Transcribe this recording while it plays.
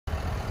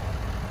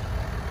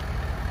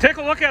Take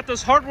a look at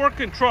this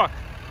hard-working truck.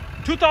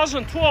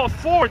 2012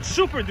 Ford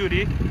Super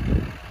Duty.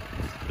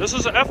 This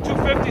is an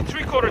F-250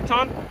 3/4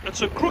 ton.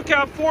 It's a crew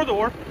cab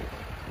 4-door,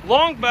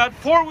 long bed,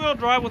 4-wheel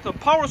drive with a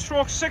power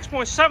stroke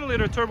 6.7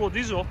 liter turbo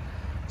diesel.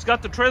 It's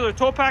got the trailer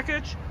tow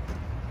package.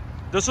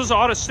 This is an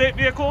out-of-state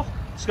vehicle.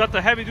 It's got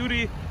the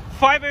heavy-duty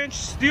 5-inch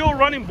steel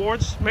running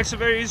boards. Makes it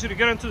very easy to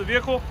get into the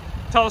vehicle.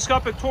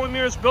 Telescopic towing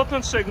mirrors,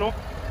 built-in signal.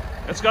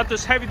 It's got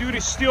this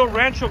heavy-duty steel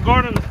Rancho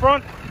guard in the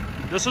front.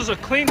 This is a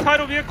clean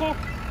title vehicle.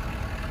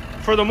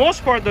 For the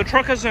most part, the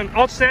truck is in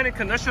outstanding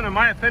condition, in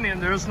my opinion.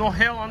 There is no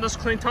hail on this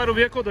clean title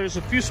vehicle. There's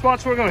a few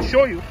spots we're going to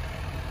show you.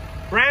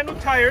 Brand new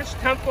tires,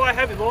 10-ply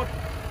heavy load.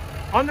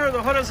 Under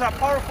the hood is that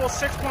powerful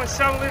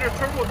 6.7 liter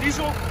turbo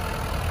diesel.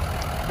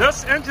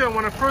 This engine,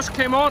 when it first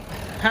came out,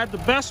 had the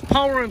best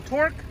power and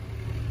torque.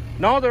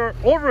 Now they're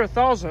over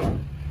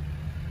 1,000.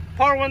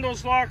 Power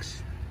windows,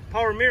 locks,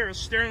 power mirrors,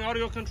 steering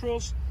audio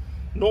controls,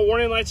 no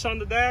warning lights on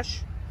the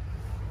dash.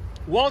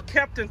 Well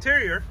kept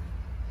interior.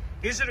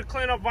 Easy to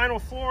clean up vinyl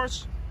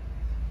floors,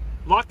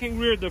 locking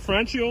rear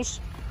differentials.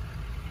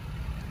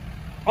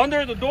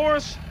 Under the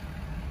doors,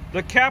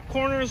 the cap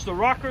corners, the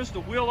rockers,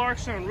 the wheel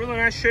arcs are in really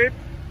nice shape.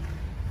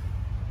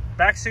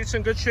 Back seat's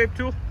in good shape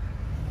too.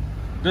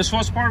 This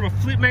was part of a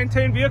fleet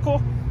maintained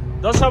vehicle.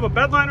 Does have a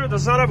bed liner,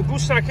 does not have a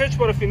gooseneck hitch,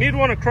 but if you need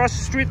one across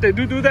the street, they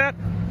do that.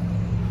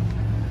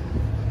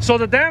 So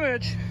the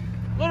damage,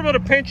 a little bit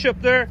of paint chip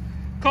there,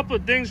 a couple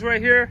of dings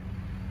right here,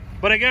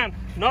 but again,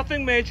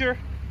 nothing major.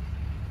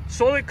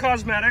 Solely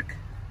cosmetic.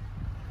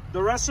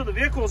 The rest of the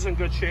vehicle is in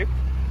good shape.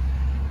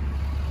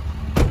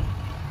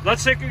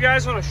 Let's take you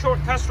guys on a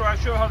short test drive,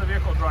 show you how the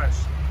vehicle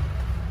drives.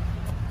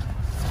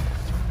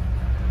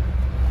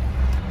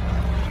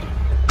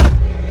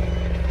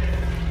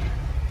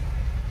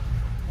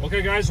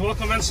 Okay guys,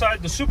 welcome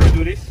inside the Super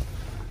Duty.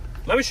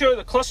 Let me show you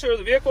the cluster of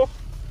the vehicle.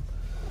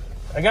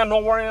 Again, no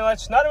warning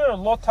lights, not even a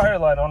low tire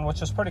light on,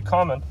 which is pretty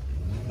common.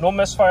 No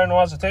misfire, no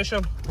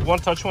hesitation. One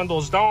touch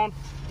windows down.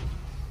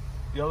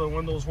 The other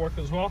windows work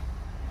as well.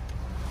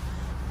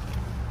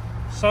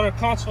 Center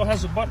console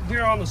has a button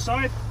here on the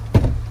side.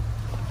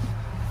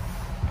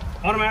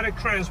 Automatic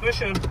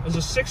transmission is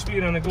a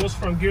 6-speed and it goes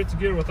from gear to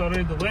gear without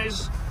any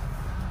delays.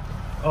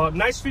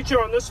 Nice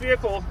feature on this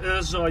vehicle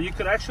is you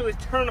could actually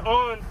turn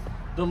on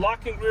the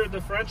locking rear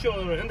differential.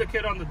 It'll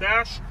indicate on the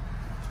dash.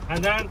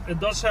 And then it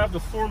does have the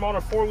floor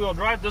mounted 4-wheel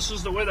drive. This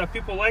is the way that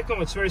people like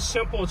them. It's very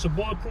simple. It's a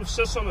bulletproof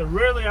system. It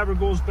rarely ever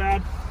goes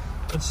bad.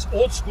 It's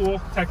old school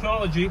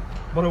technology,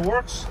 but it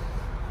works.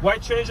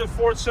 White change it,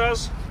 Ford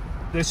says.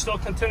 They still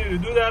continue to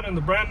do that in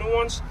the brand new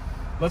ones.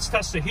 Let's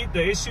test the heat.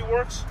 The AC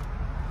works.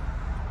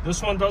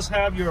 This one does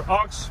have your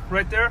aux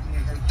right there.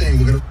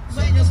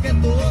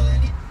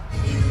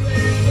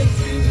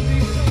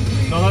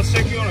 Now let's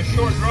take you on a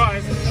short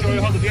drive and show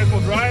you how the vehicle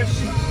drives.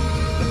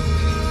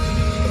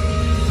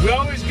 We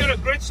always get a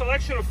great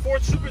selection of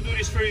Ford Super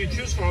Duties for you to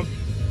choose from.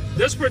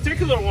 This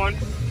particular one,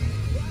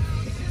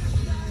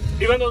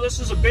 even though this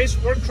is a base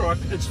work truck,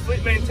 it's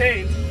fleet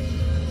maintained.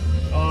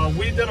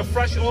 We did a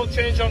fresh oil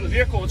change on the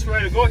vehicle. It's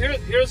ready to go.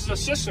 Here's the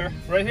sister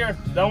right here.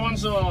 That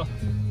one's a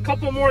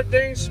couple more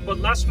things, but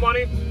less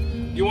money.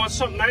 You want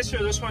something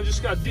nicer, this one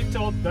just got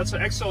detailed. That's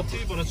an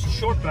XLT, but it's a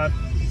short bed.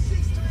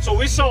 So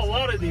we sell a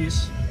lot of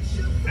these,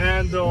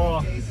 and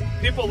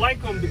people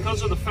like them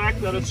because of the fact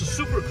that it's a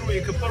super crew.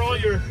 You can put all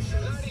your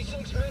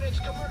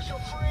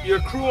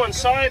crew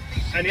inside,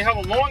 and you have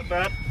a long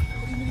bed.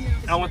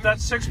 And with that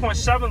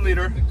 6.7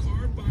 liter,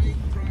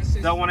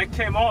 that when it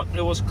came out,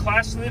 it was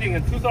class leading.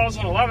 In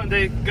 2011,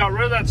 they got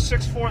rid of that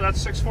 6.4. That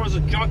 6.4 is a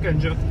junk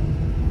engine.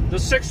 The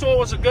 6.0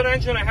 was a good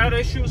engine. It had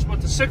issues, but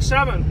the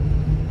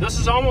 6.7, this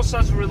is almost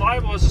as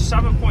reliable as a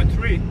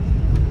 7.3.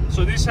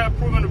 So these have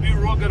proven to be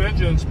real good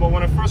engines. But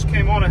when it first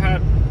came out, it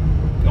had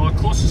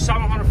close to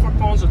 700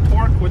 foot-pounds of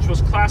torque, which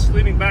was class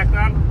leading back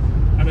then.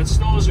 And it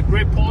still is a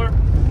great puller.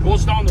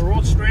 Goes down the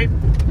road straight.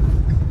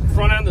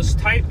 Front end is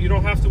tight. You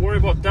don't have to worry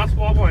about death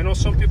wobble. I know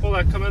some people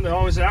that come in, they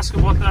always ask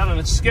about that, and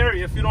it's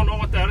scary. If you don't know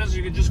what that is,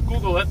 you can just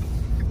Google it.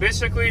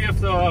 Basically, if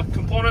the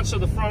components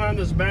of the front end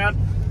is bad,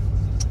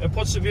 it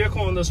puts the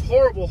vehicle in this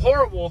horrible,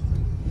 horrible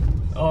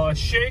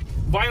shake,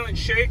 violent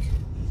shake.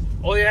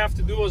 All you have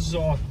to do is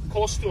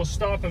coast to a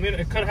stop. I mean,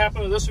 it could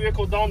happen to this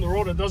vehicle down the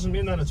road. It doesn't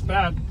mean that it's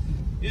bad.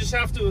 You just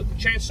have to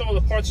change some of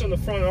the parts in the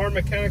front. Our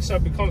mechanics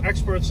have become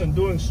experts in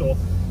doing so.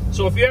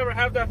 So if you ever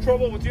have that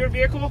trouble with your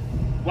vehicle,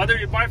 whether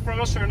you buy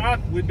from us or not,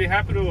 we'd be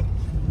happy to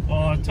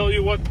tell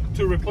you what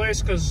to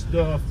replace, because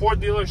the Ford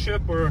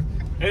dealership or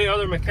any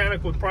other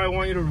mechanic would probably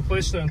want you to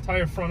replace the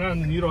entire front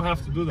end, and you don't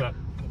have to do that.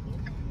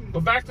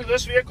 But back to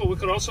this vehicle, we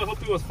could also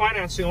help you with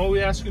financing. All we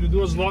ask you to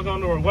do is log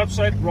on to our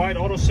website,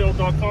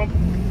 rideautosale.com.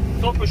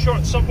 Fill up a short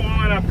and simple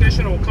online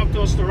application, and will come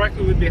to us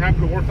directly. We'd be happy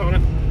to work on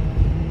it.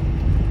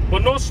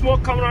 But no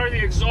smoke coming out of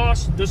the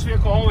exhaust. This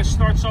vehicle always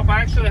starts up. I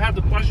actually had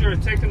the pleasure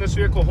of taking this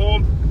vehicle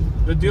home.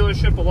 The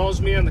dealership allows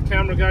me and the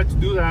camera guy to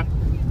do that.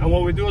 And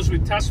what we do is we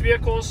test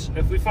vehicles.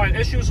 If we find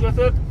issues with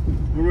it,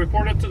 we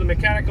report it to the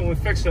mechanic and we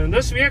fix it. And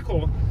this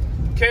vehicle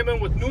came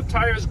in with new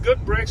tires,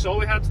 good brakes. All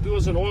we had to do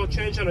was an oil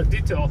change and a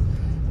detail.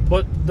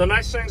 But the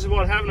nice things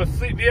about having a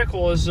fleet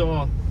vehicle is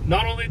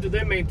not only do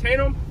they maintain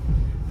them,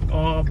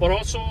 but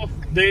also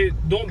they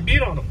don't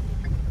beat on them.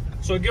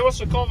 So give us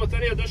a call with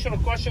any additional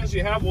questions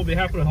you have. We'll be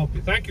happy to help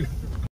you. Thank you.